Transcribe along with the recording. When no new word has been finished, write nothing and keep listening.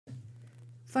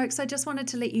Folks, I just wanted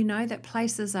to let you know that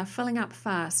places are filling up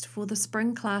fast for the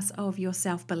spring class of your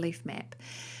self-belief map.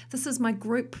 This is my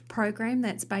group program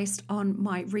that's based on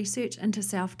my research into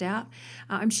self-doubt.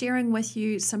 I'm sharing with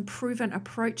you some proven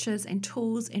approaches and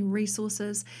tools and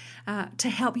resources to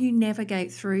help you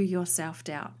navigate through your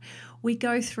self-doubt. We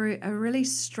go through a really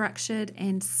structured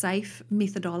and safe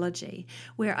methodology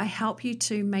where I help you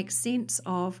to make sense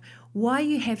of why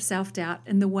you have self-doubt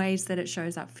in the ways that it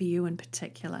shows up for you in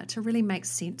particular, to really make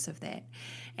sense of that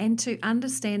and to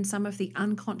understand some of the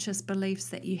unconscious beliefs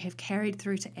that you have carried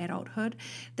through to adulthood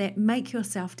that make your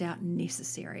self-doubt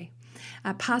necessary.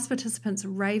 Past participants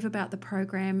rave about the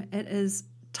program. It is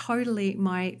totally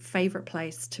my favorite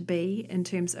place to be in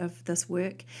terms of this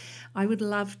work. I would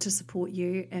love to support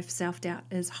you if self-doubt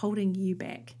is holding you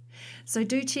back. So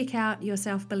do check out your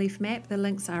self-belief map. The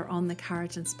links are on the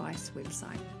Courage and Spice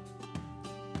website.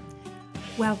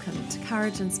 Welcome to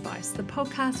Courage and Spice, the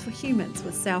podcast for humans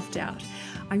with self-doubt.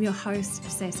 I'm your host,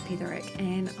 Sass Petherick,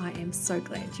 and I am so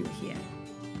glad you're here.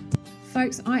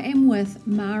 Folks, I am with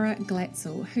Mara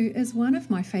Glatzel, who is one of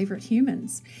my favourite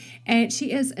humans. And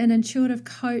she is an intuitive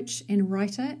coach and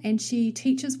writer, and she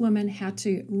teaches women how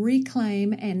to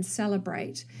reclaim and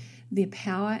celebrate their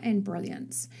power and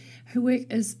brilliance. Her work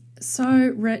is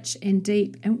so rich and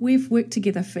deep, and we've worked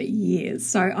together for years.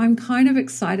 So I'm kind of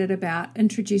excited about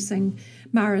introducing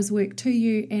Mara's work to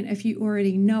you, and if you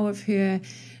already know of her,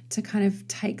 to kind of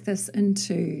take this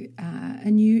into a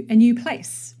new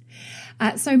place.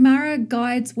 So Mara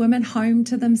guides women home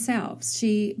to themselves.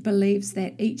 She believes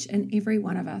that each and every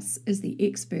one of us is the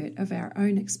expert of our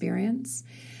own experience.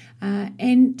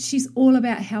 And she's all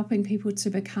about helping people to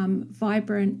become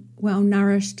vibrant,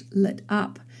 well-nourished, lit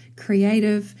up,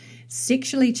 creative,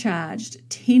 sexually charged,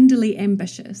 tenderly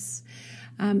ambitious.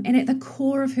 And at the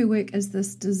core of her work is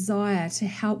this desire to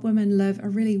help women live a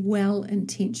really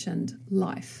well-intentioned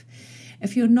life.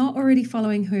 If you're not already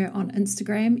following her on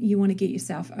Instagram, you want to get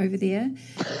yourself over there.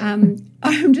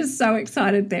 I'm just so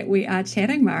excited that we are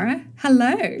chatting, Mara.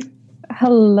 Hello.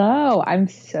 Hello. I'm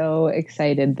so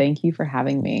excited. Thank you for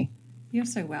having me. You're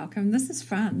so welcome. This is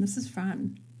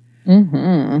fun.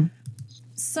 Mm-hmm.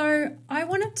 So I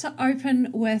wanted to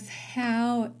open with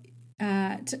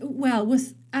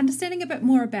with understanding a bit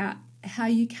more about how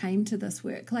you came to this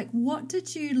work. Like, what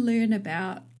did you learn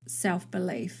about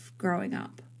self-belief growing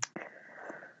up?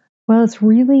 Well, it's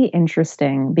really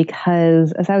interesting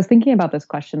because as I was thinking about this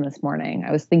question this morning,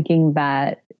 I was thinking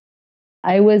that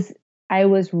I was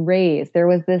raised, there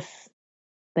was this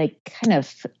like kind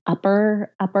of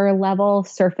upper level,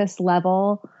 surface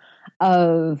level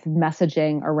of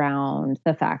messaging around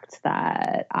the fact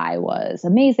that I was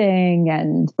amazing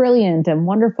and brilliant and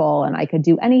wonderful and I could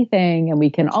do anything and we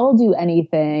can all do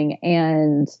anything,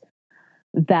 and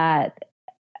that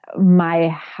my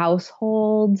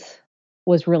household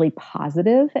was really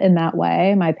positive in that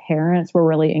way. My parents were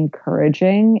really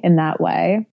encouraging in that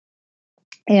way.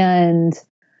 And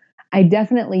I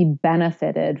definitely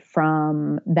benefited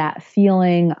from that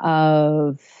feeling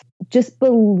of just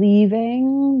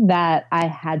believing that I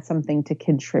had something to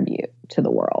contribute to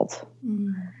the world.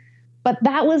 Mm. But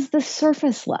that was the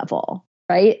surface level,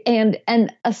 right? And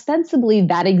ostensibly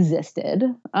that existed.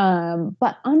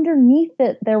 But underneath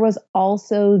it, there was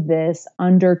also this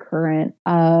undercurrent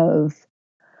of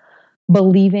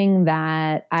believing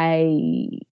that I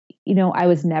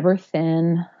was never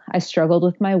thin. I struggled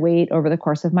with my weight over the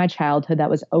course of my childhood. That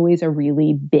was always a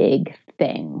really big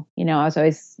thing. I was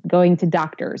always going to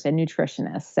doctors and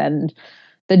nutritionists and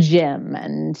the gym,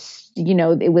 and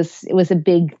it was a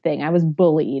big thing. I was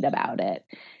bullied about it.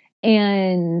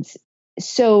 And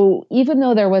so even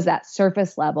though there was that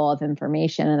surface level of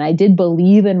information, and I did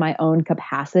believe in my own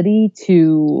capacity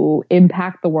to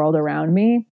impact the world around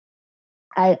me,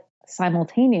 I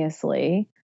simultaneously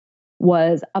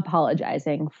was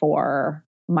apologizing for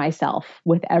myself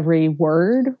with every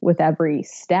word, with every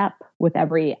step, with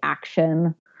every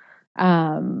action,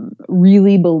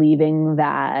 really believing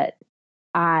that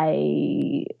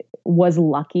I was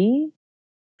lucky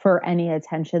for any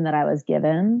attention that I was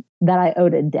given, that I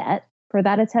owed a debt for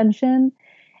that attention.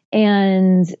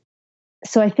 And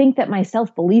so I think that my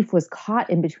self-belief was caught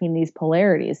in between these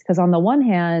polarities, because on the one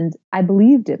hand, I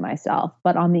believed in myself,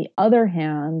 but on the other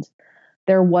hand,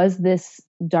 there was this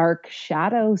dark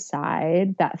shadow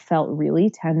side that felt really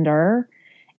tender,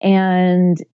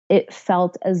 and it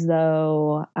felt as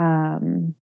though I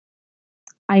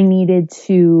needed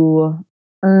to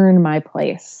earn my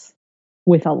place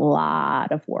with a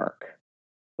lot of work,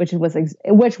 which was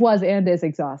and is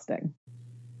exhausting.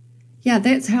 Yeah,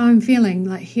 that's how I'm feeling,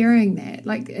 like hearing that.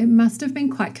 Like, it must have been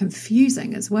quite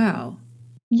confusing as well.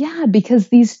 Yeah, because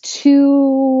these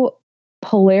two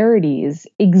polarities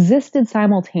existed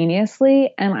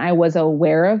simultaneously and I was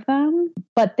aware of them,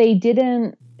 but they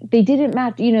didn't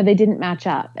match, they didn't match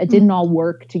up. It didn't all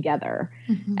work together.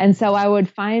 Mm-hmm. And so I would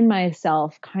find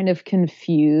myself kind of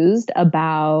confused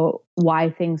about why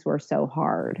things were so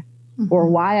hard, or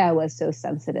why I was so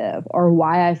sensitive, or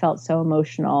why I felt so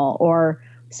emotional or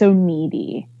so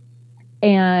needy.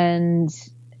 And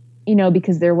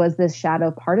because there was this shadow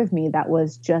part of me that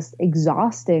was just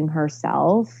exhausting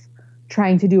herself,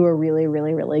 trying to do a really,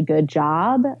 really, really good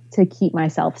job to keep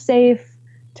myself safe,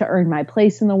 to earn my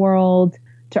place in the world,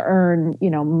 to earn,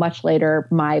 much later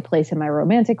my place in my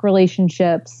romantic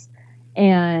relationships.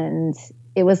 And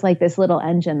it was like this little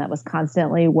engine that was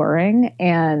constantly whirring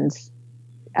and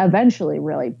eventually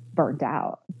really burnt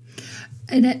out.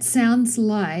 And it sounds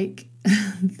like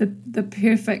the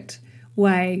perfect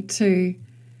way to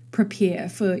prepare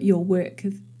for your work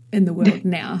in the world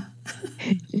now.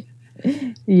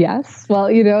 Yes. Well,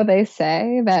 they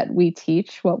say that we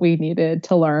teach what we needed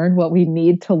to learn, what we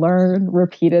need to learn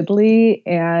repeatedly.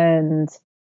 And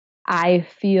I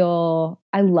feel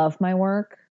I love my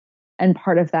work. And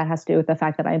part of that has to do with the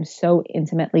fact that I'm so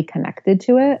intimately connected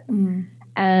to it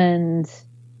and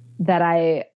that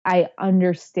I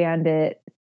understand it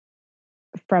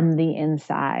from the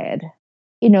inside.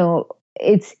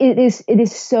 It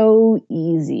is so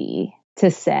easy to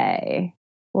say,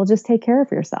 well, just take care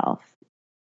of yourself.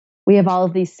 We have all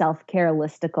of these self-care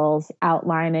listicles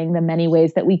outlining the many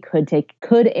ways that we could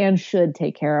and should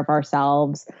take care of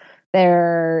ourselves.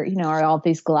 There, are all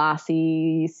these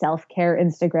glossy self-care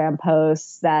Instagram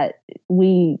posts that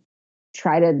we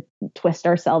try to twist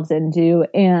ourselves into.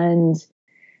 And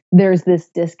there's this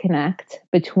disconnect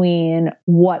between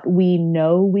what we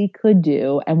know we could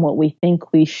do and what we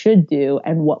think we should do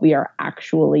and what we are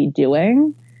actually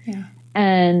doing. Yeah.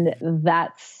 And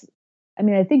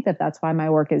I think that's why my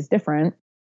work is different.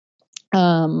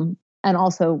 And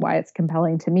also why it's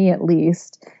compelling to me, at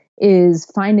least, is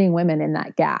finding women in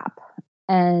that gap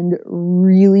and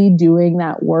really doing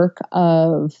that work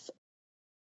of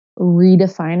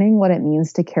redefining what it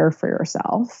means to care for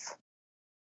yourself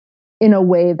in a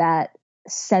way that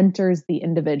centers the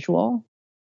individual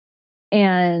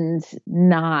and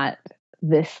not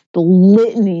this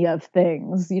litany of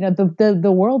things.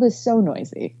 The world is so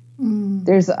noisy.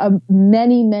 There's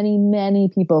many, many, many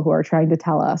people who are trying to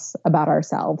tell us about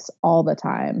ourselves all the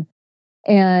time.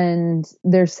 And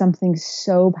there's something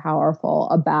so powerful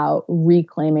about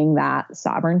reclaiming that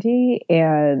sovereignty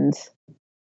and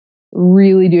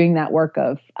really doing that work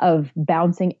of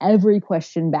bouncing every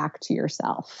question back to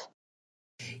yourself.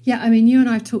 Yeah, I mean, you and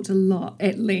I have talked a lot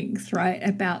at length, right,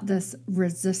 about this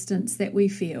resistance that we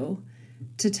feel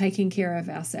to taking care of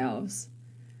ourselves.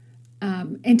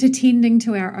 And to tending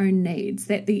to our own needs,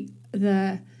 that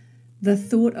the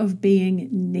thought of being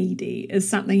needy is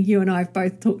something you and I have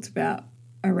both talked about,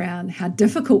 around how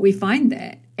difficult we find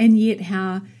that, and yet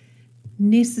how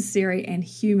necessary and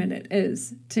human it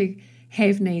is to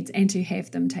have needs and to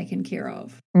have them taken care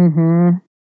of. Mm-hmm.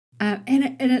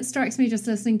 And it strikes me just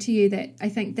listening to you that I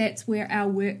think that's where our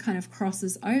work kind of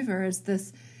crosses over, is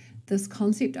this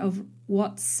concept of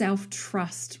what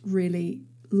self-trust really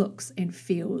looks and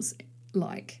feels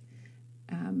like.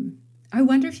 I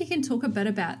wonder if you can talk a bit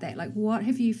about that. Like, what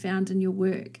have you found in your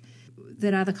work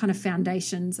that are the kind of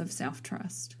foundations of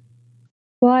self-trust?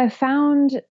 Well, I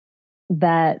found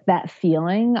that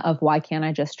feeling of why can't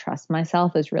I just trust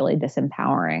myself is really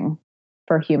disempowering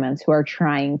for humans who are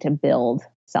trying to build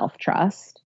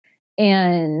self-trust.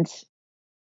 And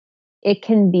it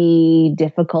can be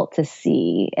difficult to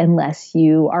see unless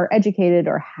you are educated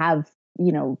or have,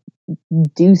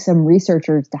 do some research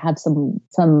or to have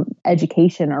some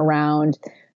education around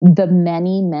the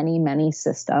many, many, many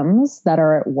systems that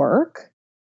are at work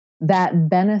that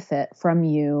benefit from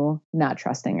you not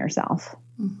trusting yourself.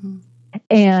 Mm-hmm.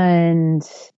 And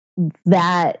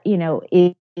that,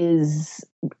 it is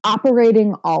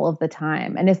operating all of the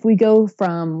time. And if we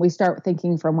start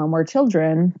thinking from when we're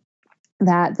children,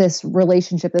 that this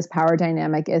relationship, this power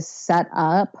dynamic is set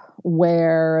up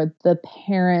where the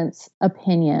parent's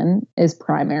opinion is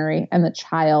primary and the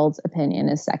child's opinion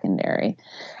is secondary.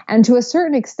 And to a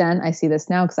certain extent, I see this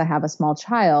now because I have a small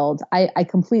child. I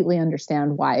completely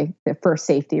understand why, for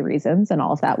safety reasons and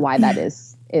all of that, why that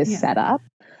is set up.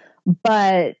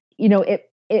 But,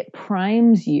 it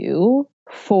primes you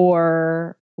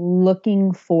for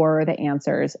looking for the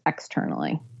answers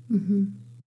externally. Mm-hmm.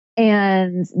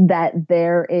 And that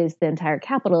the entire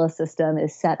capitalist system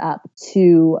is set up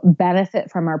to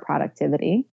benefit from our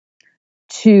productivity,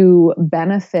 to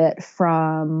benefit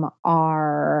from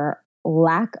our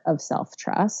lack of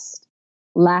self-trust,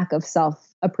 lack of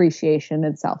self-appreciation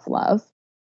and self-love,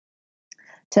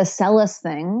 to sell us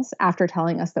things after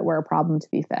telling us that we're a problem to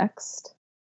be fixed.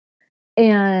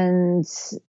 And,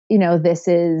 this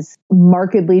is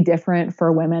markedly different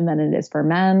for women than it is for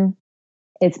men.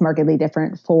 It's markedly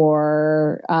different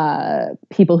for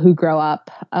people who grow up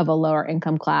of a lower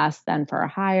income class than for a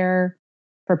higher,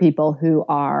 for people who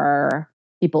are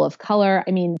people of color.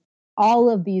 I mean, all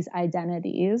of these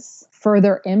identities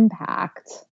further impact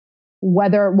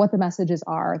what the messages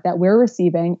are that we're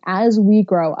receiving as we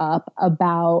grow up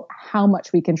about how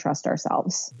much we can trust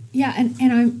ourselves. Yeah,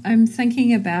 and I'm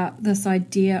thinking about this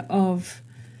idea of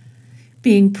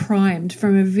being primed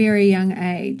from a very young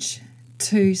age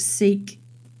to seek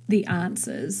the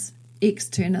answers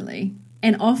externally,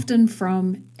 and often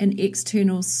from an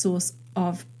external source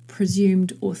of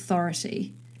presumed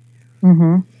authority.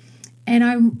 Mm-hmm.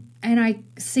 And I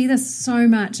see this so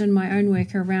much in my own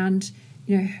work around,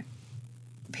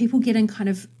 people getting kind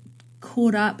of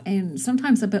caught up and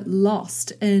sometimes a bit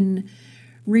lost in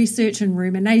research and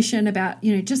rumination about,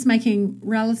 just making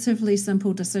relatively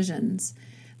simple decisions,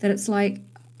 that it's like,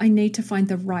 I need to find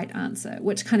the right answer,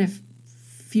 which kind of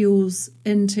fuels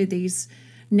into these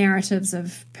narratives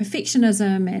of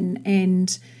perfectionism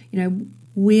and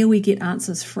where we get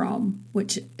answers from,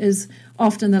 which is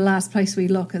often the last place we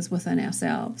look is within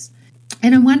ourselves.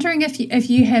 And I'm wondering if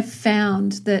you have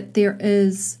found that there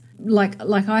is, like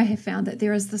I have found, that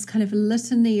there is this kind of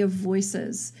litany of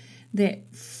voices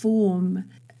that form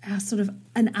our sort of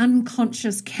an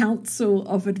unconscious council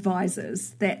of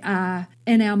advisors that are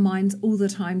in our minds all the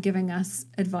time, giving us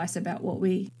advice about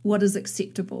what is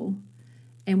acceptable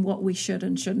and what we should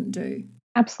and shouldn't do.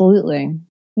 Absolutely.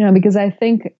 Because I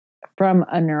think from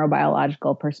a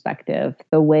neurobiological perspective,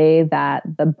 the way that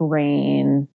the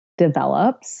brain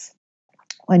develops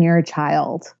when you're a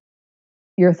child,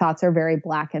 your thoughts are very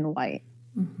black and white.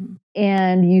 Mm-hmm.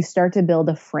 And you start to build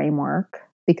a framework,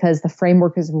 because the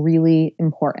framework is really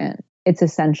important. It's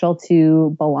essential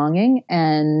to belonging.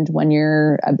 And when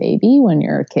you're a baby, when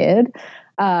you're a kid,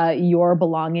 your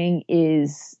belonging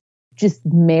is just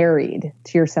married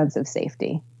to your sense of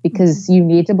safety, because you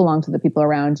need to belong to the people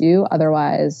around you.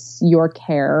 Otherwise, your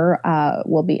care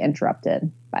will be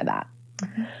interrupted by that.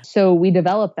 Mm-hmm. So we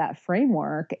develop that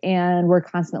framework, and we're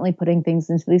constantly putting things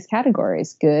into these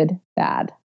categories: good,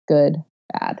 bad, good,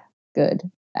 bad, good,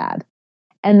 bad.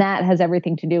 And that has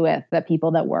everything to do with the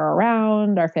people that we're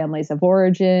around, our families of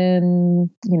origin,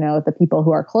 the people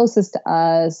who are closest to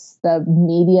us, the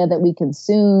media that we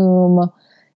consume.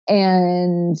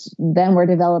 And then we're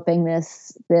developing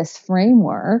this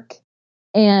framework,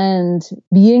 and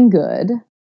being good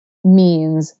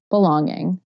means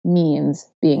belonging, means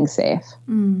being safe.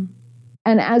 Mm.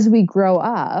 And as we grow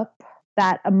up,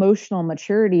 that emotional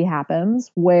maturity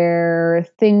happens where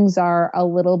things are a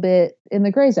little bit in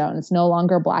the gray zone. It's no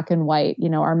longer black and white.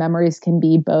 Our memories can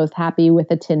be both happy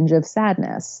with a tinge of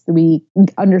sadness. We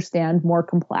understand more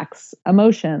complex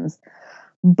emotions.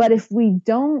 But if we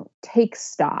don't take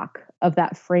stock of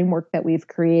that framework that we've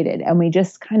created, and we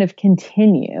just kind of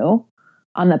continue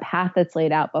on the path that's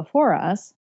laid out before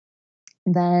us,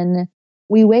 then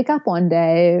we wake up one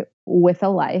day with a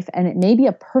life, and it may be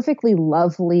a perfectly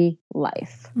lovely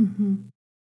life, mm-hmm.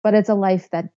 but it's a life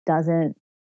that doesn't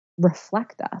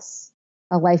reflect us,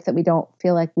 a life that we don't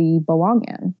feel like we belong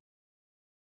in.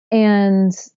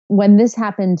 And when this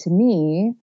happened to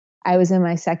me, I was in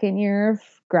my second year of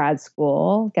grad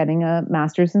school, getting a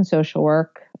master's in social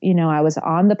work. I was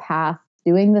on the path,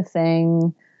 doing the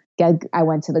thing. I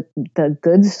went to the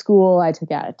good school. I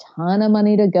took out a ton of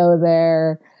money to go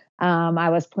there. I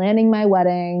was planning my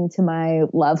wedding to my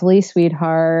lovely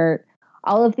sweetheart.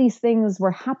 All of these things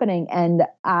were happening, and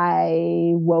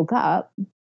I woke up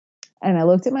and I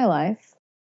looked at my life,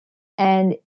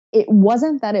 and it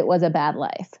wasn't that it was a bad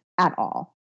life at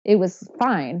all. It was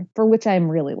fine, for which I'm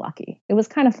really lucky. It was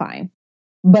kind of fine,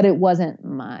 but it wasn't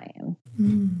mine.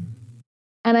 Mm.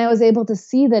 And I was able to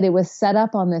see that it was set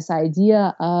up on this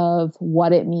idea of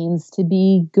what it means to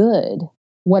be good,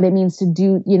 what it means to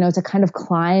do, to kind of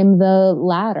climb the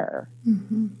ladder.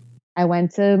 Mm-hmm. I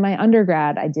went to my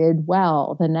undergrad. I did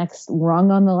well. The next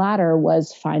rung on the ladder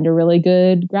was find a really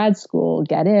good grad school,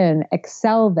 get in,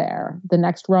 excel there. The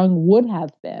next rung would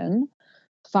have been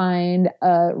find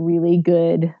a really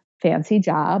good, fancy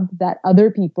job that other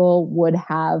people would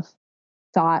have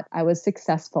thought I was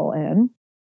successful in.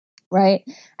 Right.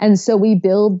 And so we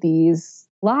build these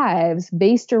lives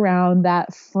based around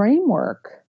that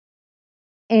framework.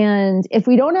 And if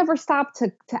we don't ever stop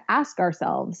to ask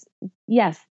ourselves,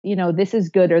 yes, this is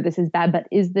good or this is bad, but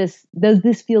does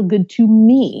this feel good to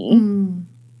me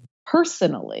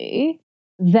personally,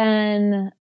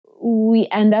 then we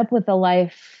end up with a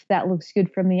life that looks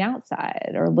good from the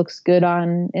outside or looks good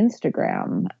on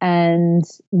Instagram, and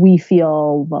we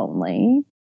feel lonely,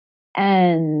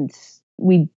 and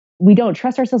we don't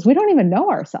trust ourselves. We don't even know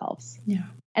ourselves. Yeah.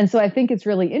 And so I think it's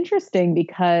really interesting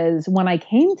because when I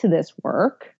came to this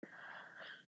work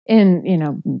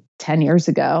in 10 years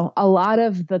ago, a lot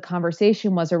of the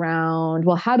conversation was around,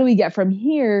 well, how do we get from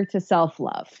here to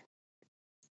self-love?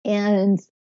 And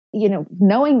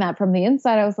knowing that from the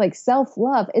inside, I was like,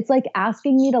 self-love, it's like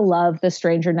asking me to love the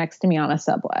stranger next to me on a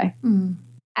subway. Mm.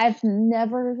 I've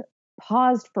never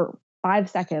paused for 5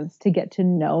 seconds to get to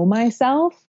know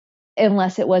myself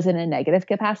unless it was in a negative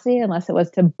capacity, unless it was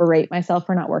to berate myself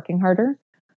for not working harder.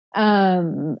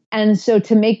 And so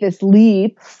to make this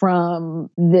leap from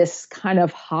this kind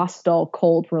of hostile,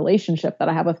 cold relationship that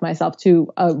I have with myself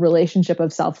to a relationship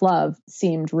of self-love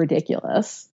seemed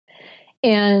ridiculous.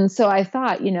 And so I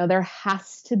thought, there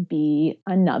has to be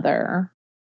another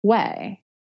way.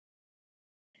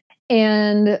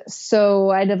 And so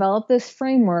I developed this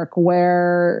framework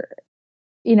where,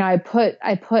 I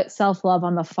put self-love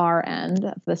on the far end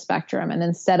of the spectrum. And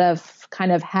instead of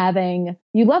kind of having,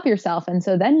 you love yourself, and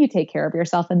so then you take care of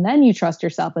yourself, and then you trust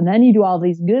yourself, and then you do all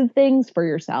these good things for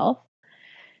yourself.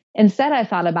 Instead, I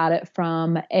thought about it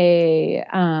from a,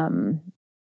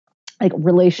 like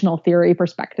relational theory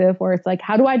perspective, where it's like,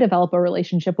 how do I develop a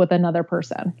relationship with another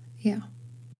person? Yeah.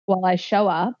 While I show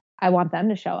up, I want them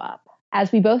to show up.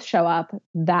 As we both show up,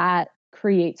 that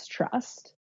creates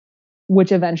trust,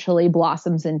 which eventually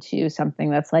blossoms into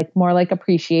something that's like more like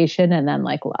appreciation and then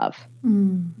like love.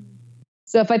 Mm.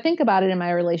 So if I think about it in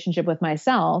my relationship with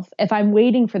myself, if I'm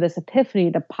waiting for this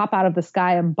epiphany to pop out of the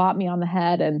sky and bop me on the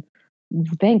head and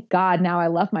thank God now I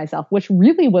love myself, which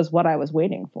really was what I was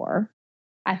waiting for.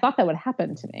 I thought that would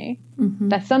happen to me,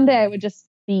 that someday I would just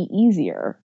be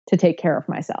easier to take care of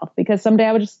myself, because someday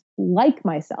I would just like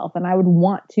myself and I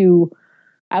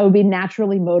would be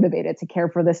naturally motivated to care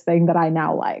for this thing that I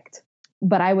now liked.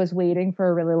 But I was waiting for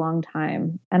a really long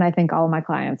time. And I think all of my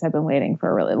clients have been waiting for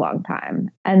a really long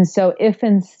time. And so if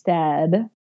instead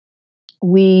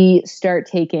we start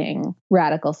taking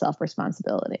radical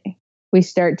self-responsibility, we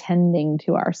start tending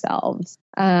to ourselves,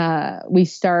 we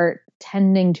start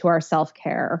tending to our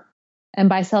self-care. And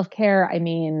by self-care, I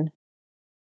mean,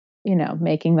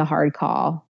 making the hard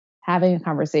call, having a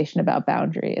conversation about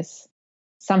boundaries.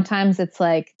 Sometimes it's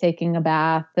like taking a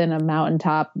bath in a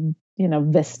mountaintop,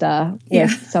 vista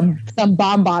with some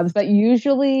bonbons, but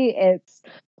usually it's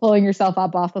pulling yourself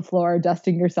up off the floor,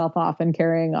 dusting yourself off, and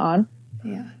carrying on.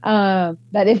 Yeah.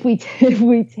 That if we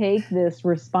take this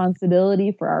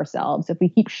responsibility for ourselves, if we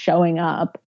keep showing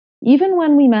up, even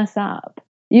when we mess up,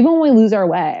 even when we lose our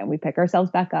way and we pick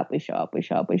ourselves back up, we show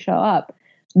up,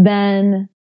 then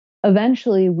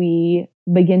eventually we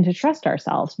begin to trust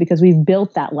ourselves, because we've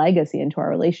built that legacy into our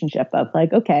relationship of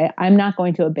like, okay, I'm not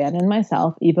going to abandon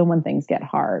myself even when things get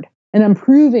hard. And I'm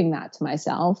proving that to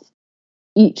myself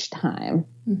each time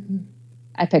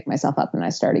I pick myself up and I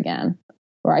start again,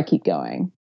 or I keep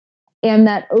going. And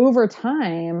that over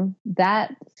time,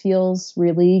 that feels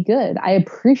really good. I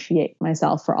appreciate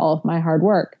myself for all of my hard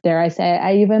work. Dare I say,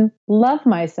 I even love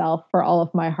myself for all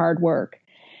of my hard work.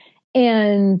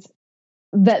 And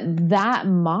that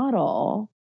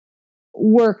model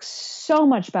works so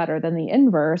much better than the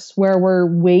inverse, where we're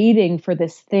waiting for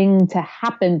this thing to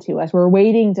happen to us. We're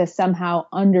waiting to somehow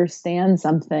understand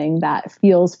something that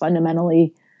feels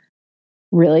fundamentally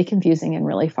really confusing and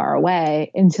really far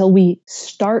away until we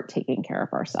start taking care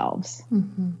of ourselves.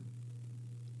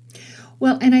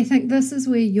 Well, and I think this is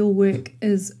where your work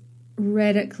is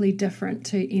radically different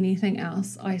to anything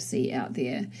else I see out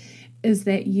there, is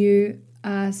that you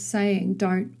are saying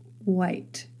don't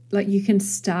wait. Like, you can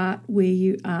start where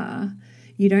you are.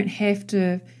 You don't have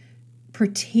to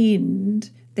pretend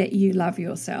that you love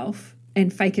yourself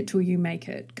and fake it till you make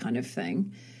it kind of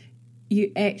thing.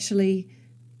 You actually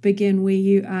begin where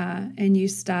you are, and you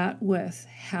start with,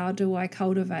 how do I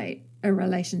cultivate a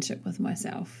relationship with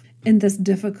myself in this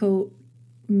difficult,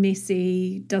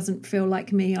 messy, doesn't feel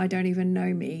like me, I don't even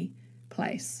know me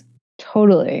place?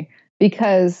 Totally.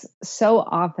 Because so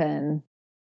often,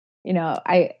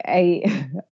 I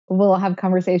will have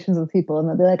conversations with people and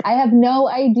they'll be like, I have no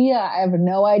idea. I have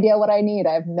no idea what I need.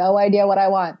 I have no idea what I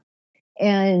want.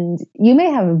 And you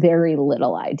may have very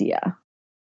little idea,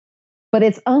 but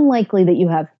it's unlikely that you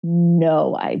have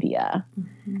no idea.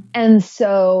 And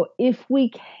so if we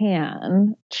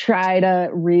can try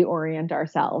to reorient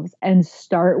ourselves and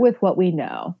start with what we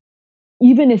know,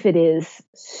 even if it is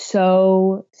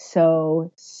so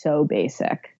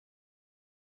basic,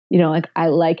 Like I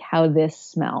like how this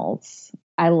smells.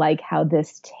 I like how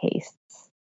this tastes.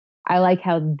 I like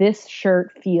how this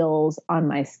shirt feels on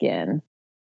my skin.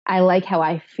 I like how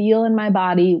I feel in my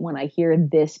body when I hear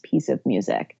this piece of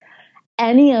music.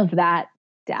 Any of that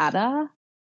data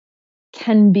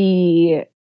can be,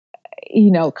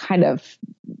 kind of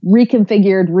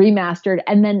reconfigured, remastered,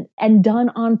 and done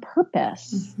on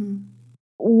purpose. Mm-hmm.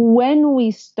 When we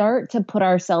start to put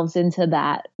ourselves into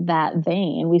that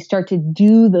vein, we start to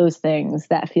do those things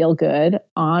that feel good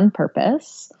on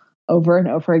purpose over and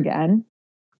over again.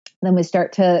 Then we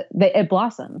start it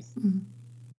blossoms. Mm-hmm.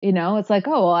 It's like,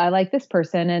 oh, well, I like this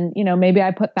person. And, maybe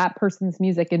I put that person's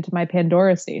music into my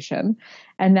Pandora station.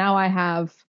 And now I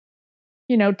have,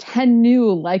 10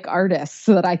 new artists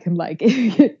that I can like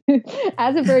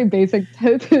as a very basic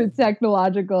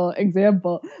technological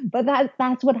example. But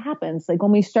that's what happens. Like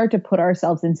when we start to put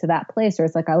ourselves into that place where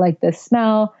it's like, I like this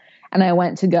smell. And I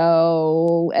went to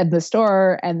go at the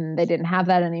store and they didn't have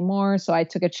that anymore. So I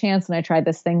took a chance and I tried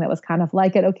this thing that was kind of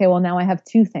like it. Okay, well, now I have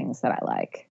two things that I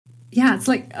like. Yeah, it's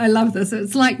like, I love this.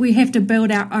 It's like we have to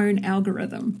build our own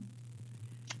algorithm.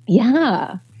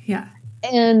 Yeah. Yeah.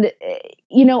 And,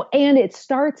 and it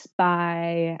starts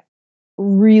by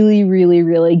really, really,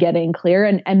 really getting clear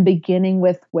and beginning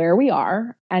with where we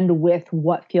are and with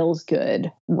what feels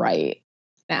good right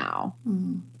now.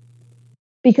 Mm.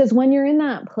 Because when you're in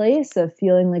that place of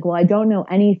feeling like, well, I don't know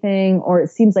anything, or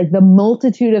it seems like the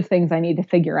multitude of things I need to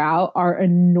figure out are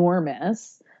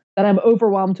enormous, that I'm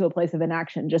overwhelmed to a place of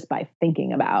inaction just by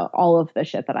thinking about all of the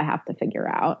shit that I have to figure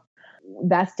out.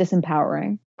 That's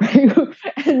disempowering, right?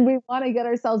 And we want to get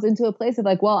ourselves into a place of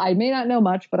like, well, I may not know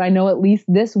much, but I know at least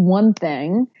this one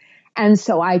thing. And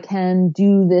so I can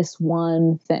do this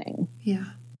one thing. Yeah.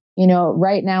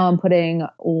 Right now I'm putting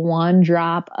 1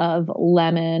 drop of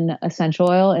lemon essential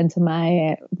oil into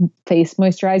my face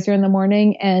moisturizer in the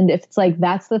morning. And if it's like,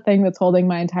 that's the thing that's holding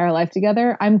my entire life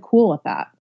together, I'm cool with that.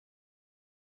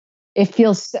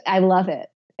 I love it.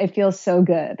 It feels so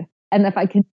good. And if I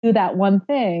can do that one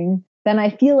thing, then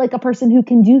I feel like a person who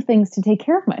can do things to take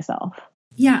care of myself.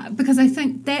 Yeah, because I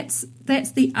think that's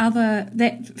the other,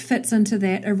 that fits into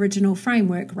that original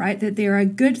framework, right? That there are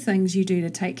good things you do to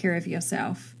take care of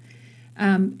yourself.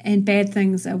 And bad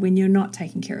things are when you're not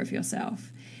taking care of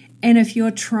yourself. And if you're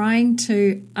trying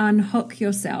to unhook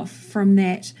yourself from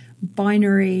that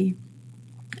binary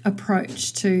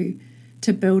approach to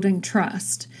building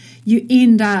trust, you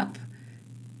end up,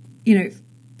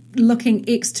 looking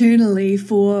externally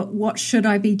for what should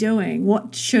I be doing?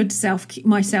 What should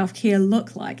my self-care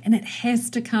look like? And it has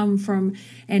to come from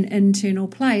an internal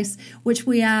place, which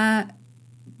we are,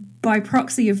 by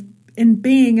proxy of in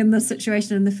being in this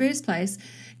situation in the first place,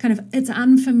 kind of, it's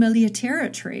unfamiliar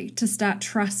territory to start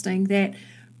trusting that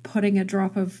putting a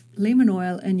drop of lemon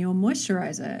oil in your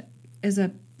moisturizer is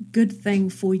a good thing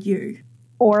for you.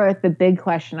 Or the big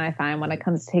question I find when it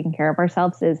comes to taking care of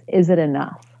ourselves is it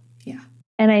enough? Yeah.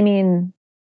 And I mean,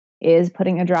 is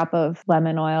putting a drop of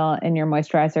lemon oil in your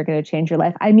moisturizer going to change your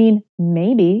life? I mean,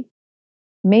 maybe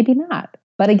not.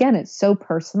 But again, it's so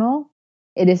personal.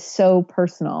 It is so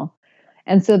personal.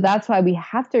 And so that's why we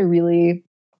have to really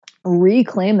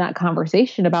reclaim that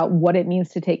conversation about what it means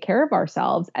to take care of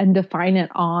ourselves and define it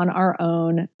on our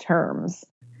own terms.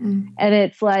 Mm. And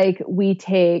it's like we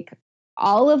take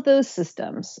all of those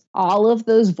systems, all of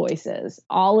those voices,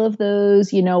 all of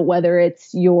those, whether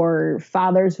it's your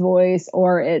father's voice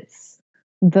or it's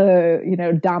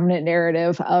the, dominant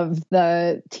narrative of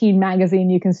the teen magazine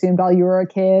you consumed while you were a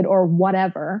kid or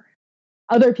whatever,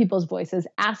 other people's voices,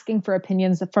 asking for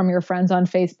opinions from your friends on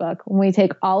Facebook. When we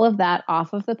take all of that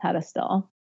off of the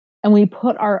pedestal and we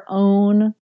put our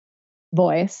own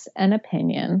voice and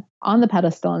opinion on the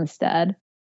pedestal instead,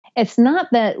 it's not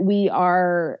that we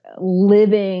are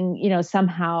living,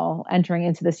 somehow entering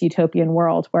into this utopian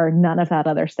world where none of that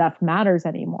other stuff matters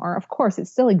anymore. Of course, it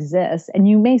still exists. And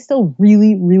you may still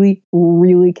really, really,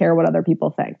 really care what other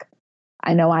people think.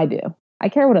 I know I do. I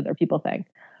care what other people think.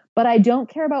 But I don't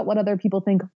care about what other people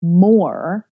think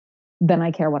more than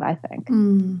I care what I think.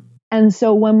 Mm. And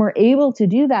so when we're able to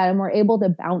do that and we're able to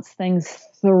bounce things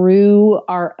through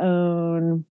our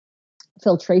own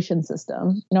filtration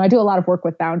system, I do a lot of work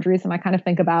with boundaries, and I kind of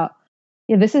think about,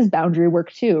 this is boundary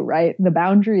work too, right? The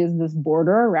boundary is this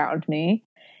border around me,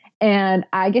 and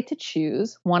I get to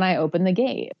choose when I open the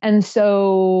gate. And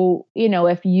so,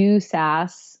 if you,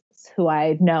 Sass, who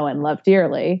I know and love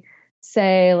dearly,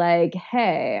 say like,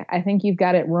 hey, I think you've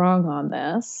got it wrong on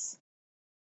this,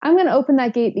 I'm going to open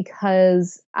that gate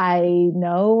because I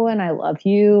know and I love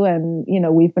you, and,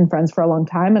 we've been friends for a long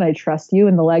time and I trust you,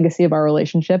 and the legacy of our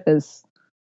relationship is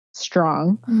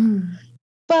strong. Mm.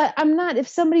 But I'm not, if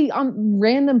somebody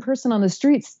random person on the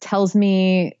streets tells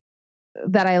me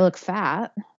that I look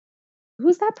fat,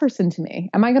 who's that person to me?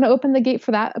 Am I going to open the gate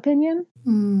for that opinion?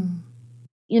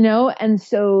 And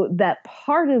so that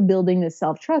part of building this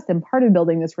self-trust and part of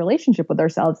building this relationship with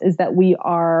ourselves is that we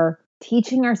are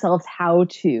teaching ourselves how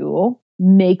to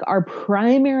make our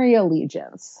primary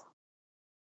allegiance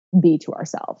be to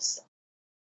ourselves.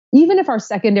 Even if our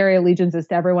secondary allegiance is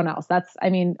to everyone else,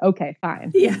 okay,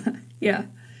 fine. Yeah.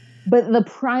 But the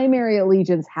primary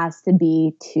allegiance has to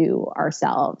be to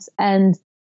ourselves. And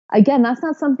again, that's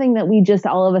not something that we just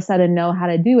all of a sudden know how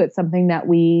to do. It's something that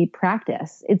we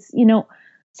practice. It's,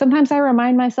 sometimes I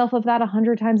remind myself of that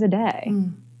 100 times a day.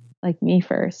 Like me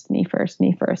first, me first,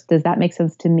 me first. Does that make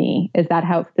sense to me? Does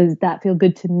that feel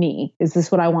good to me? Is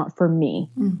this what I want for me?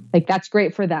 Like, that's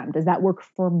great for them. Does that work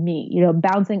for me?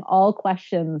 Bouncing all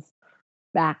questions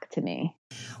back to me.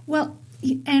 Well,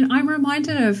 and I'm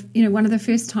reminded of, one of the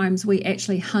first times we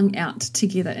actually hung out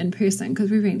together in person, because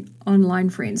we've been online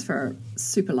friends for a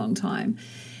super long time.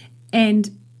 And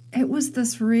it was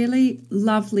this really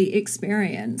lovely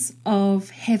experience of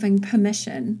having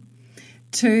permission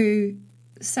to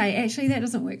say, actually, that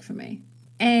doesn't work for me.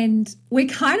 And we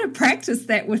kind of practiced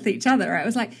that with each other. I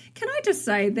was like, can I just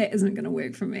say that isn't going to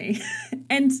work for me?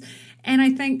 and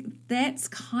I think that's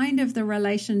kind of the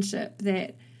relationship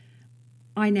that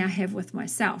I now have with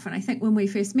myself. And I think when we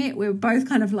first met, we were both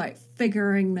kind of like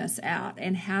figuring this out,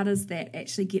 and how does that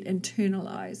actually get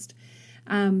internalized?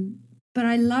 But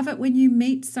I love it when you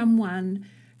meet someone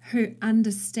who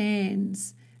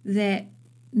understands that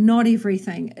not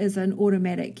everything is an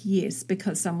automatic yes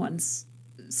because someone's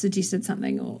suggested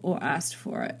something or asked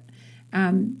for it.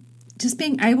 Just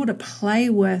being able to play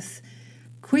with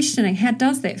questioning, how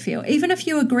does that feel? Even if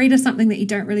you agree to something that you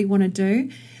don't really want to do,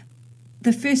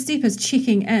 the first step is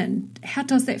checking in. How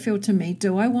does that feel to me?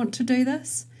 Do I want to do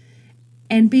this?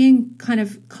 And being kind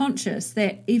of conscious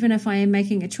that even if I am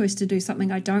making a choice to do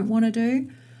something I don't want to do,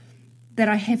 that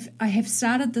I have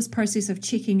started this process of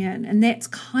checking in, and that's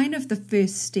kind of the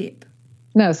first step.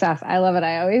 No, Seth, I love it.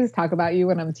 I always talk about you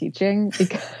when I'm teaching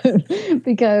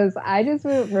because I just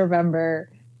remember,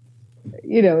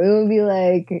 it would be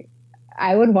like,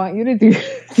 I would want you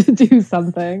to do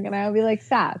something, and I would be like,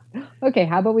 Seth, okay,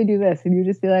 how about we do this? And you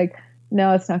just be like,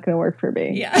 no, it's not going to work for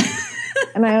me. Yeah.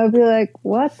 And I would be like,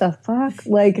 what the fuck?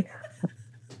 Like,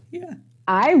 yeah.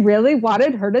 I really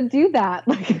wanted her to do that.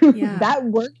 Like, that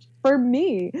worked for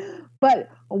me. But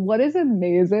what is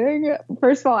amazing,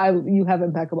 first of all, you have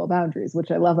impeccable boundaries,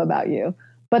 which I love about you.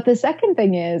 But the second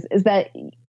thing is that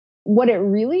what it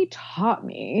really taught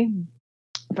me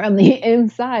from the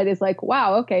inside is like,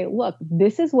 wow, okay, look,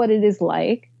 this is what it is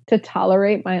like to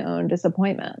tolerate my own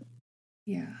disappointment.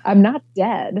 Yeah. I'm not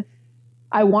dead.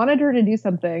 I wanted her to do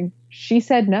something. She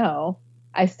said no.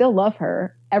 I still love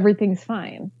her. Everything's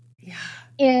fine. Yeah.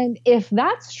 And if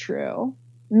that's true,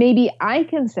 maybe I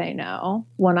can say no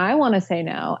when I want to say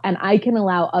no, and I can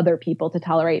allow other people to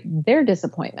tolerate their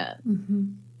disappointment. Mm-hmm.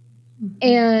 Mm-hmm.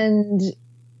 And,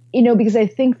 because I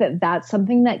think that that's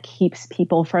something that keeps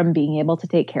people from being able to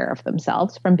take care of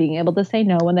themselves, from being able to say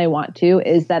no when they want to,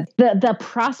 is that the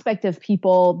prospect of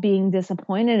people being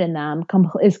disappointed in them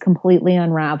is completely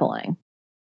unraveling.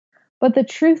 But the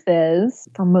truth is,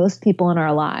 for most people in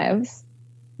our lives,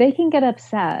 they can get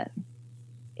upset.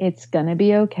 It's going to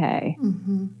be okay.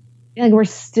 Mm-hmm. Like, we're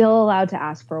still allowed to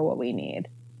ask for what we need.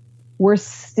 We're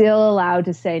still allowed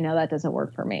to say, no, that doesn't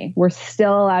work for me. We're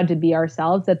still allowed to be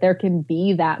ourselves, that there can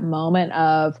be that moment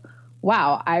of,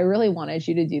 wow, I really wanted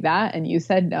you to do that, and you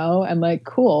said no. And like,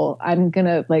 cool, I'm going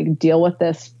to like deal with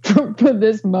this for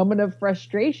this moment of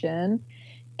frustration,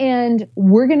 and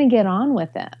we're going to get on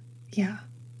with it. Yeah.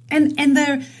 And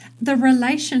the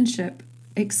relationship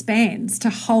expands to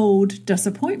hold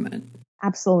disappointment.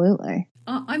 Absolutely.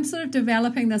 I'm sort of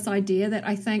developing this idea that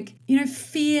I think,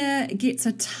 fear gets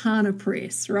a ton of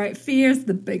press, right? Fear is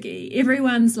the biggie.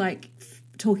 Everyone's like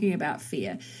talking about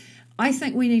fear. I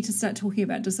think we need to start talking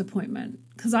about disappointment,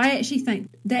 because I actually think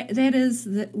that is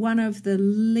one of the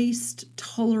least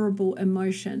tolerable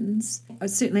emotions.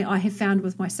 Certainly I have found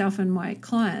with myself and my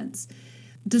clients.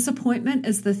 Disappointment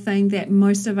is the thing that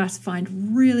most of us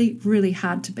find really, really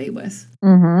hard to be with.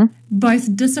 Mm-hmm.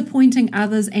 Both disappointing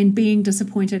others and being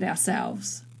disappointed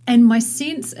ourselves. And my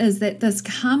sense is that this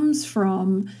comes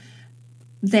from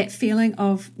that feeling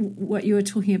of what you were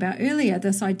talking about earlier,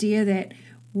 this idea that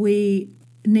we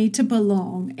need to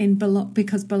belong,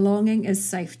 because belonging is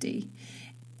safety.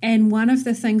 And one of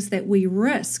the things that we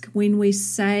risk when we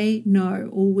say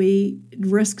no, or we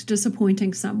risk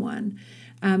disappointing someone,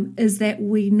 is that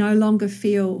we no longer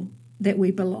feel that we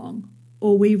belong.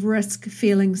 or we risk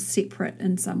feeling separate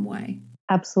in some way.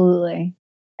 Absolutely.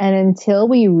 And until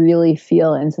we really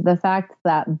feel into the fact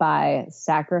that by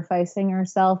sacrificing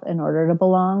ourselves in order to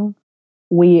belong,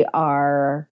 we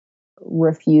are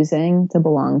refusing to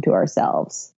belong to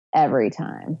ourselves every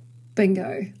time.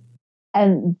 Bingo.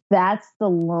 And that's the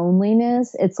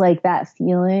loneliness. It's like that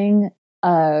feeling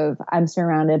of I'm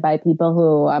surrounded by people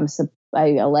who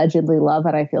I allegedly love,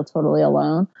 and I feel totally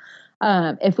alone.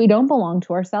 If we don't belong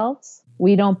to ourselves,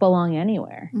 we don't belong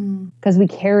anywhere because we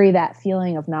carry that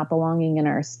feeling of not belonging in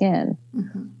our skin.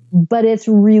 Mm-hmm. But it's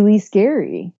really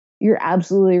scary. You're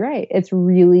absolutely right. It's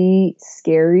really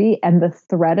scary. And the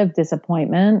threat of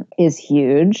disappointment is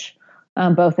huge,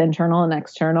 both internal and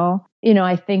external. You know,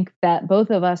 I think that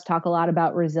both of us talk a lot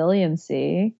about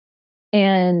resiliency,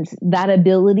 and that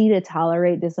ability to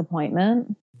tolerate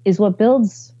disappointment is what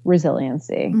builds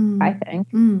resiliency, I think.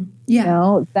 Yeah. You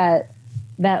know, that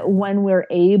when we're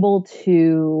able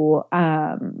to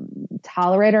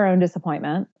tolerate our own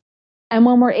disappointment, and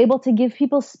when we're able to give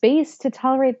people space to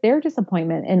tolerate their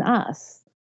disappointment in us,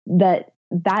 that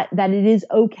it is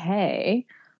okay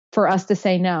for us to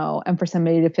say no and for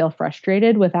somebody to feel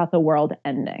frustrated without the world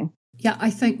ending. Yeah,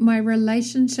 I think my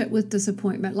relationship with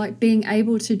disappointment, like being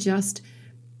able to just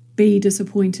be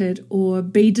disappointed or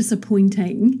be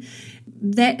disappointing,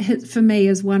 that for me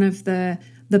is one of the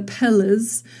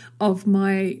pillars of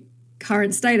my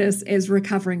current status as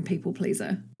recovering people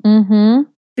pleaser. Mm-hmm.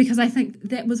 Because I think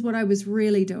that was what I was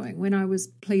really doing when I was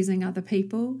pleasing other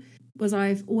people, was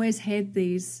I've always had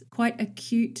these quite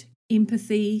acute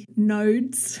empathy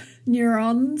nodes,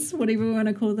 neurons, whatever we want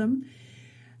to call them.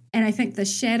 And I think the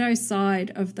shadow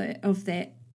side of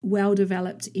that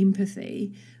well-developed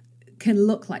empathy can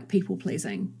look like people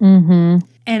pleasing. Mm-hmm.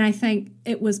 And I think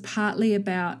it was partly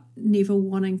about never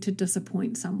wanting to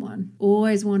disappoint someone,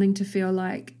 always wanting to feel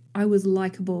like I was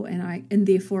likable and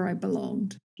therefore I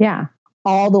belonged. Yeah.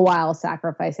 All the while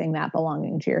sacrificing that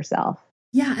belonging to yourself.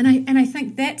 Yeah, and I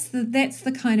think that's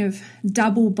the kind of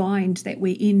double bind that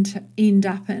we end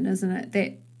up in, isn't it?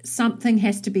 That something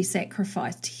has to be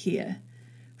sacrificed here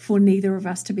for neither of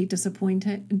us to be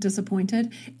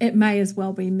disappointed. It may as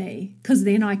well be me, because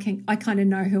then I kind of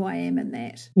know who I am in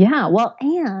that. Yeah, well,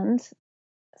 and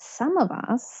some of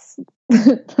us,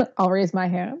 I'll raise my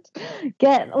hand,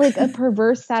 get like a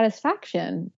perverse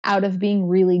satisfaction out of being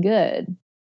really good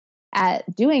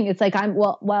at doing. It's like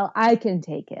I can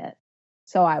take it,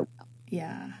 so I will.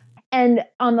 Yeah. And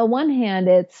on the one hand,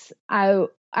 it's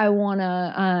I want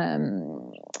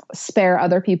to spare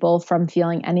other people from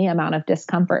feeling any amount of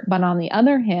discomfort. But on the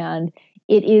other hand,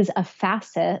 it is a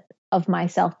facet of my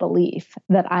self-belief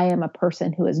that I am a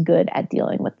person who is good at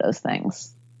dealing with those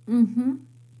things. Mm-hmm.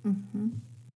 Mm-hmm.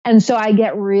 And so I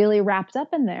get really wrapped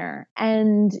up in there.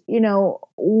 And, you know,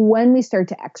 when we start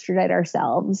to extradite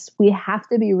ourselves, we have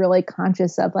to be really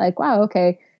conscious of like, wow,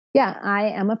 okay, yeah, I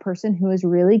am a person who is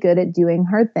really good at doing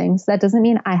hard things. That doesn't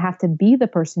mean I have to be the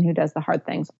person who does the hard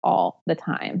things all the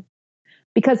time.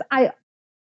 Because I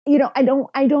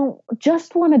don't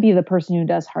just want to be the person who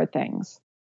does hard things.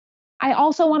 I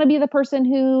also want to be the person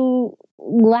who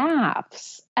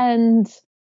laughs and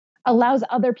allows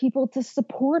other people to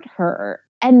support her.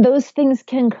 And those things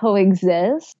can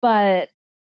coexist, but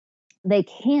they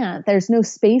can't. There's no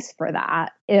space for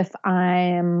that if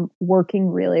I'm working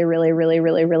really, really, really,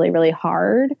 really, really, really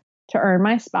hard to earn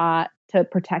my spot, to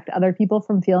protect other people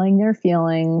from feeling their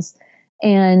feelings,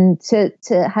 and to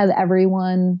have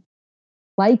everyone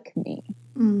like me.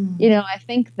 You know, I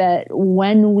think that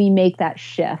when we make that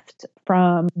shift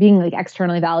from being like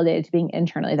externally validated to being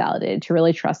internally validated, to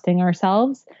really trusting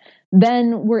ourselves,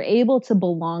 then we're able to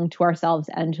belong to ourselves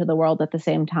and to the world at the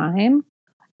same time.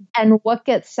 And what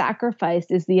gets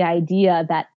sacrificed is the idea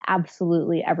that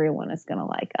absolutely everyone is going to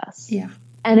like us. Yeah.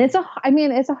 And it's a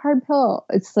hard pill.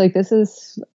 It's like,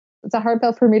 it's a hard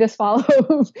pill for me to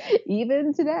swallow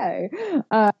even today.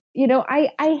 You know, I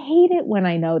hate it when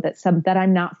I know that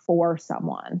I'm not for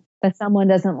someone, that someone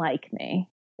doesn't like me.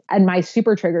 And my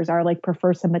super triggers are like,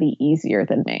 prefer somebody easier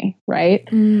than me. Right.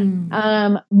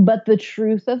 But the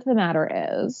truth of the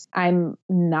matter is I'm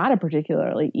not a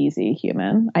particularly easy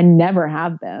human. I never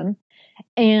have been.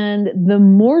 And the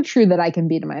more true that I can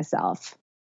be to myself,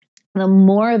 the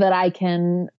more that I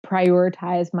can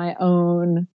prioritize my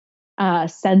own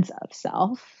sense of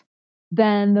self,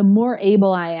 then the more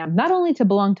able I am not only to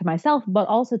belong to myself, but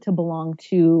also to belong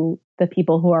to the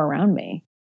people who are around me.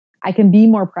 I can be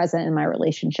more present in my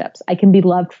relationships. I can be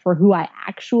loved for who I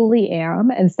actually am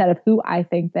instead of who I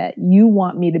think that you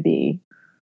want me to be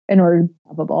in order to be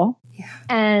lovable. Yeah.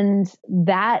 And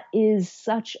that is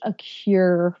such a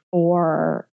cure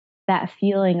for that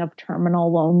feeling of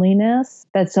terminal loneliness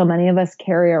that so many of us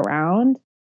carry around,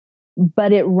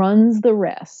 but it runs the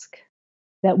risk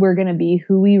that we're going to be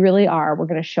who we really are. We're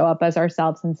going to show up as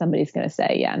ourselves and somebody's going to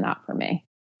say, yeah, not for me.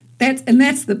 That's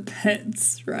the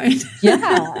pits, right?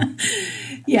 Yeah.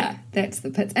 Yeah, that's the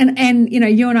pits. And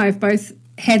you and I have both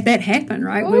had that happen,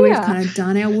 right? Where we've kind of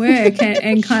done our work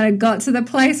and kind of got to the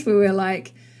place where we're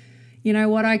like, you know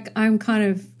what, I'm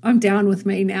down with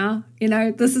me now.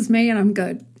 This is me and I'm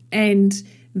good. And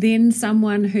then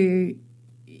someone who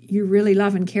you really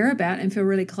love and care about and feel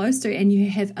really close to, and you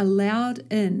have allowed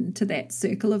into that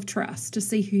circle of trust to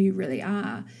see who you really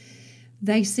are,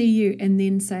 they see you and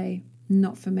then say,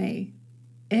 not for me.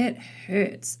 It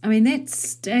hurts. I mean, that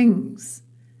stings.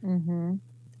 Mm-hmm.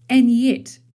 And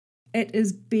yet it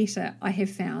is better, I have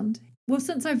found. Well,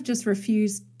 since I've just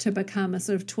refused to become a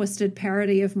sort of twisted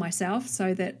parody of myself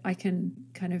so that I can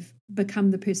kind of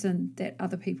become the person that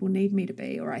other people need me to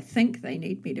be, or I think they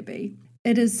need me to be,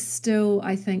 it is still,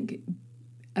 I think,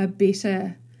 a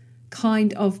better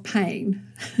kind of pain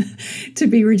to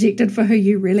be rejected for who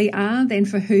you really are than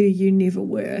for who you never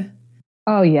were.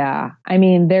 Oh, yeah. I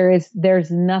mean,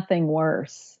 there's nothing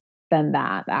worse than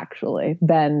that, actually,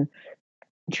 than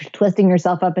twisting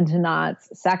yourself up into knots,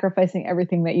 sacrificing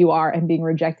everything that you are and being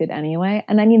rejected anyway.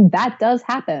 And I mean, that does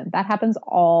happen. That happens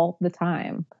all the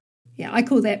time. Yeah, I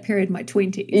call that period my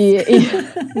 20s.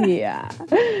 Yeah.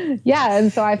 Yeah.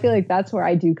 And so I feel like that's where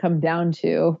I do come down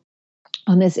to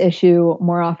on this issue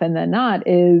more often than not,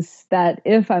 is that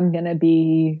if I'm going to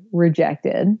be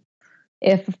rejected,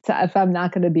 if I'm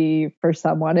not going to be for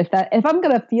someone, if I'm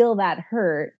going to feel that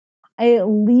hurt, I at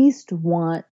least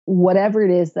want whatever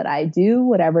it is that I do,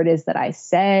 whatever it is that I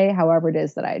say, however it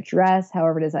is that I dress,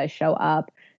 however it is I show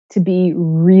up, to be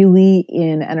really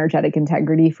in energetic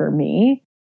integrity for me.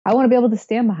 I want to be able to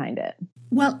stand behind it.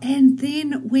 Well, and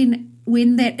then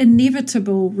when that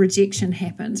inevitable rejection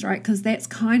happens, right? Because that's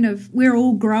kind of, we're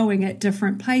all growing at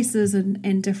different places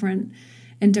and different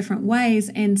in different ways.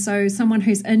 And so someone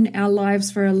who's in our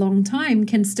lives for a long time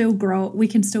can still grow, we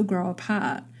can still grow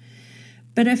apart.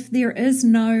 But if there is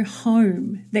no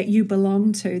home that you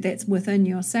belong to that's within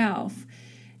yourself,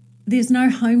 there's no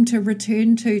home to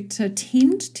return to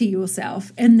tend to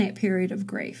yourself in that period of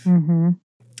grief. Mm-hmm.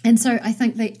 And so I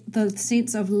think that the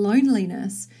sense of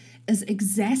loneliness is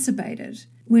exacerbated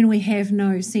when we have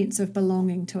no sense of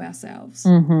belonging to ourselves.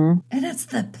 Mm-hmm. And it's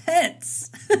the pits.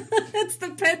 It's the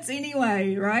pits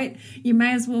anyway, right? You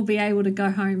may as well be able to go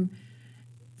home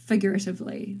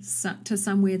figuratively to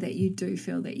somewhere that you do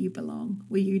feel that you belong,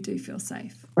 where you do feel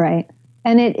safe. Right.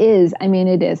 And it is. I mean,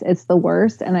 it is. It's the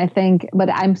worst. And I think, but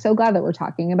I'm so glad that we're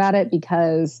talking about it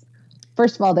because,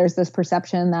 first of all, there's this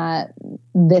perception that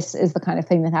this is the kind of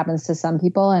thing that happens to some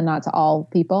people and not to all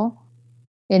people,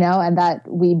 you know, and that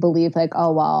we believe like,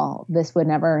 oh, well, this would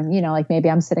never, you know, like maybe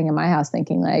I'm sitting in my house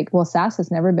thinking like, well, Sass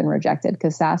has never been rejected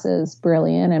because Sass is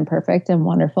brilliant and perfect and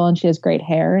wonderful and she has great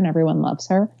hair and everyone loves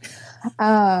her.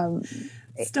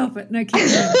 Stop it. No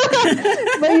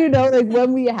kidding. But, you know, like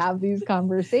when we have these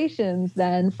conversations,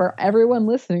 then for everyone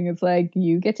listening, it's like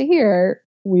you get to hear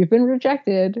we've been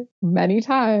rejected many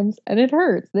times and it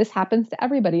hurts. This happens to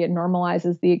everybody. It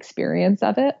normalizes the experience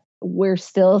of it.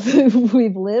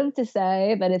 We've lived to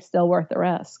say that it's still worth the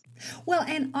risk. Well,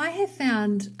 and I have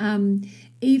found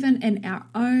even in our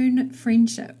own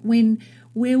friendship, when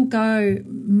we'll go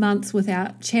months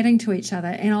without chatting to each other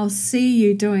and I'll see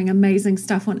you doing amazing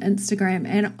stuff on Instagram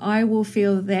and I will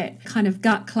feel that kind of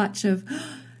gut clutch of,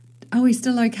 are we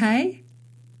still okay?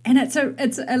 And it's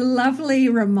a lovely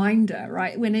reminder,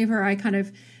 right? Whenever I kind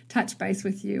of touch base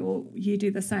with you or you do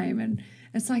the same and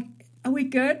it's like, are we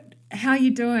good? How are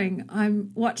you doing?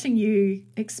 I'm watching you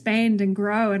expand and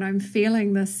grow and I'm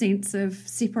feeling this sense of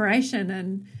separation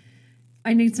and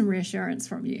I need some reassurance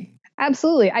from you.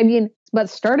 Absolutely. I mean, but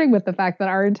starting with the fact that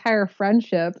our entire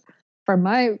friendship, from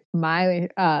my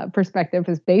perspective,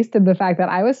 is based in the fact that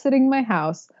I was sitting in my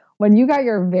house when you got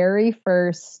your very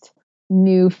first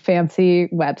new fancy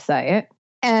website.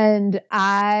 And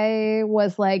I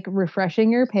was like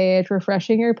refreshing your page,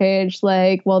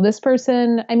 like, well, this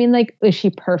person, I mean, like, is she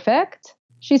perfect?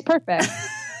 She's perfect.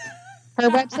 Her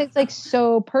website's like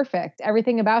so perfect.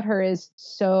 Everything about her is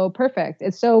so perfect.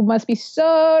 Must be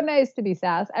so nice to be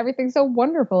Sass. Everything's so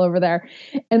wonderful over there.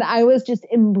 And I was just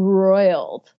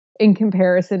embroiled in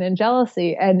comparison and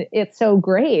jealousy. And it's so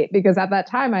great because at that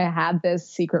time I had this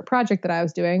secret project that I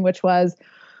was doing, which was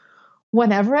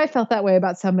whenever I felt that way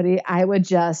about somebody, I would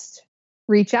just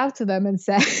reach out to them and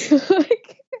say,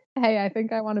 like, hey, I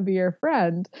think I want to be your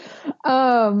friend.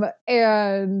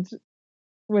 And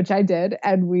which I did,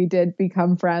 and we did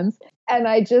become friends. And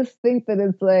I just think that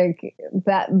it's like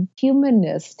that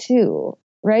humanness too,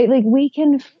 right? Like we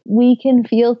can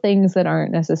feel things that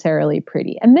aren't necessarily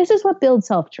pretty. And this is what builds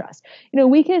self-trust.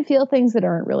 We can feel things that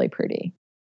aren't really pretty.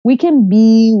 We can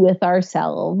be with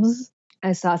ourselves.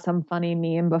 I saw some funny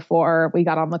meme before we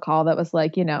got on the call that was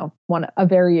like, a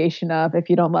variation of, if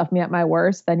you don't love me at my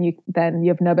worst, then you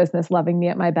have no business loving me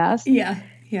at my best. Yeah.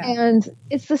 Yeah. And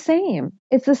it's the same.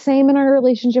 It's the same in our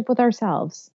relationship with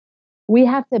ourselves. We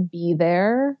have to be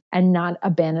there and not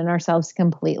abandon ourselves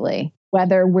completely,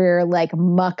 whether we're like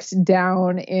mucked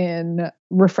down in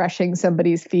refreshing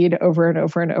somebody's feed over and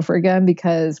over and over again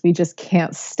because we just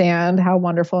can't stand how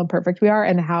wonderful and perfect we are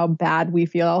and how bad we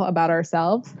feel about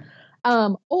ourselves.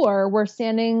 Or we're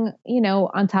standing,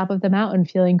 on top of the mountain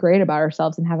feeling great about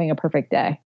ourselves and having a perfect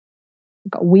day.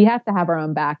 We have to have our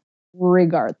own back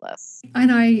regardless.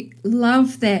 And I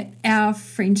love that our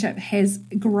friendship has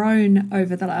grown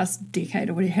over the last decade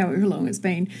or however long it's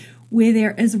been, where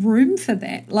there is room for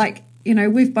that. Like,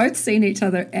 we've both seen each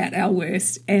other at our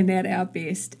worst and at our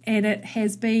best, and it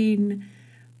has been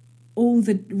all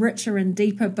the richer and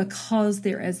deeper because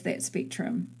there is that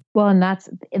spectrum. Well, and that's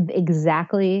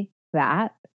exactly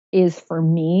that is for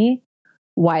me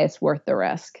why it's worth the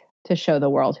risk to show the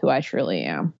world who I truly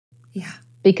am. Yeah.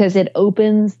 Because it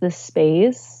opens the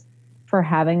space for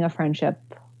having a friendship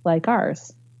like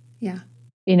ours. Yeah.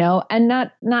 And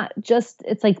not just,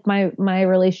 it's like my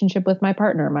relationship with my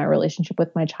partner, my relationship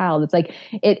with my child. It's like,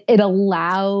 it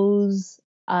allows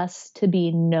us to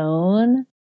be known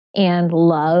and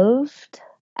loved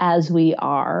as we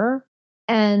are.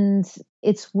 And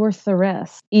it's worth the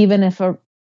risk, even if a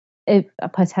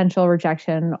potential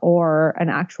rejection or an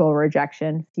actual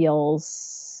rejection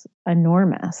feels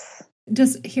enormous.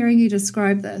 Just hearing you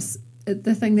describe this,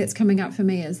 the thing that's coming up for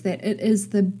me is that it is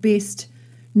the best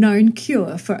known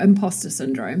cure for imposter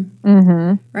syndrome,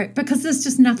 right? Because there's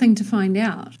just nothing to find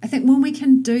out. I think when we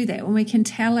can do that, when we can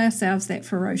tell ourselves that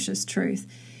ferocious truth,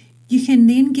 you can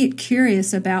then get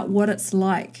curious about what it's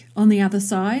like on the other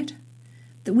side,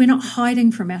 that we're not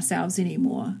hiding from ourselves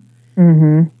anymore.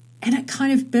 And it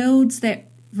kind of builds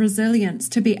that resilience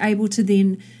to be able to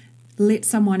then let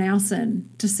someone else in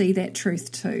to see that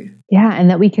truth too. Yeah, and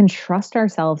that we can trust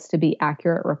ourselves to be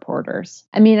accurate reporters.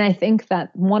 I mean, I think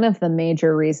that one of the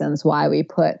major reasons why we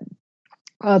put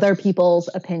other people's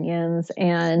opinions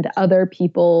and other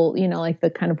people, like the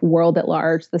kind of world at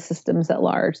large, the systems at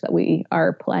large that we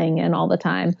are playing in all the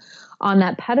time on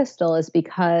that pedestal is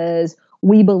because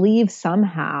we believe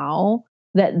somehow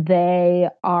that they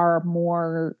are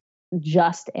more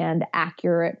just and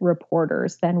accurate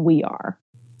reporters than we are.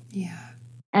 Yeah.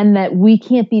 And that we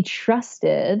can't be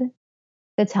trusted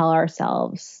to tell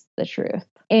ourselves the truth.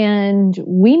 And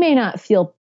we may not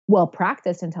feel well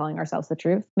practiced in telling ourselves the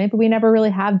truth. Maybe we never really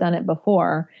have done it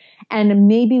before. And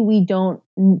maybe we don't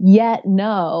yet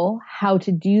know how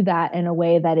to do that in a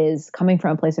way that is coming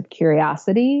from a place of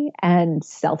curiosity and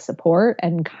self-support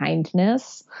and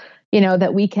kindness,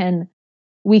 that we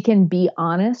can be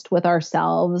honest with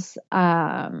ourselves,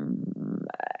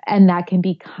 and that can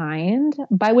be kind,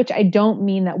 by which I don't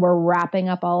mean that we're wrapping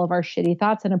up all of our shitty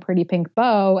thoughts in a pretty pink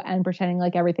bow and pretending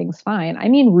like everything's fine. I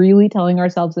mean, really telling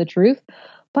ourselves the truth,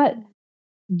 but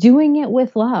doing it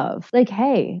with love. Like,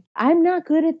 hey, I'm not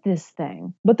good at this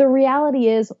thing. But the reality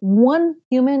is one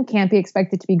human can't be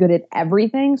expected to be good at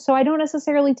everything. So I don't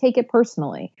necessarily take it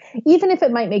personally, even if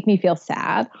it might make me feel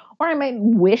sad or I might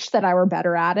wish that I were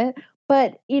better at it.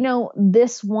 But,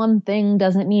 this one thing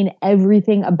doesn't mean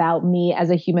everything about me as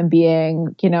a human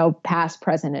being, past,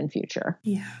 present, and future.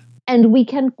 Yeah. And we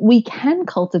can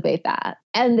cultivate that.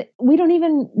 And we don't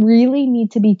even really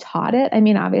need to be taught it. I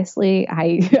mean, obviously,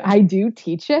 I do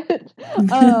teach it,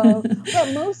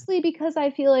 but mostly because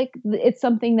I feel like it's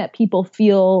something that people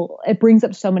feel, it brings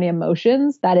up so many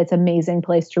emotions that it's an amazing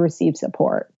place to receive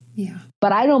support. Yeah.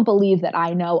 But I don't believe that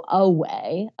I know a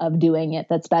way of doing it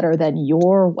that's better than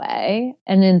your way.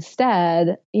 And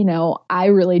instead, I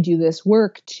really do this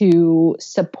work to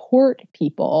support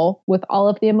people with all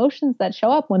of the emotions that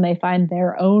show up when they find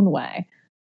their own way.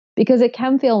 Because it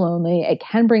can feel lonely. It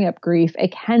can bring up grief.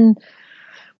 It can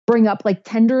bring up like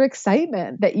tender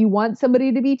excitement that you want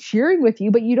somebody to be cheering with you,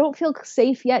 but you don't feel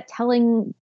safe yet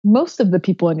telling most of the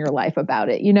people in your life about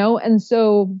it, And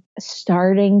so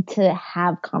starting to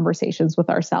have conversations with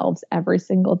ourselves every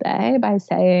single day by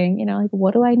saying, like,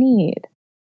 what do I need?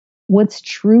 What's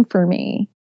true for me?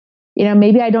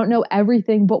 Maybe I don't know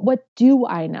everything, but what do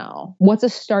I know? What's a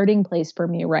starting place for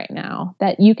me right now?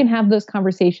 That you can have those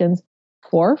conversations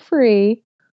for free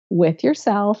with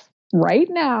yourself right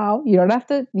now. You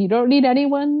don't need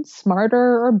anyone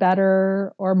smarter or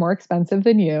better or more expensive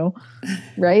than you,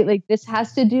 right? Like this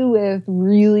has to do with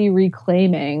really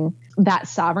reclaiming that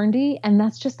sovereignty. And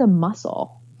that's just a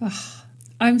muscle. Oh,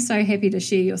 I'm so happy to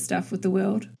share your stuff with the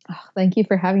world. Oh, thank you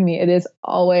for having me. It is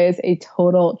always a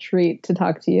total treat to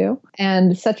talk to you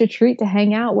and such a treat to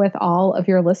hang out with all of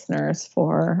your listeners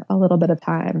for a little bit of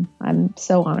time. I'm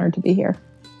so honored to be here.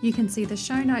 You can see the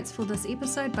show notes for this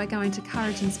episode by going to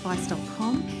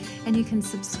courageandspice.com, and you can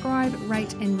subscribe,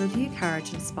 rate and review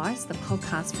Courage and Spice, the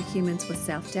podcast for humans with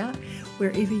self-doubt,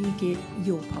 wherever you get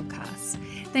your podcasts.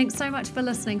 Thanks so much for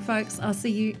listening, folks. I'll see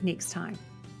you next time.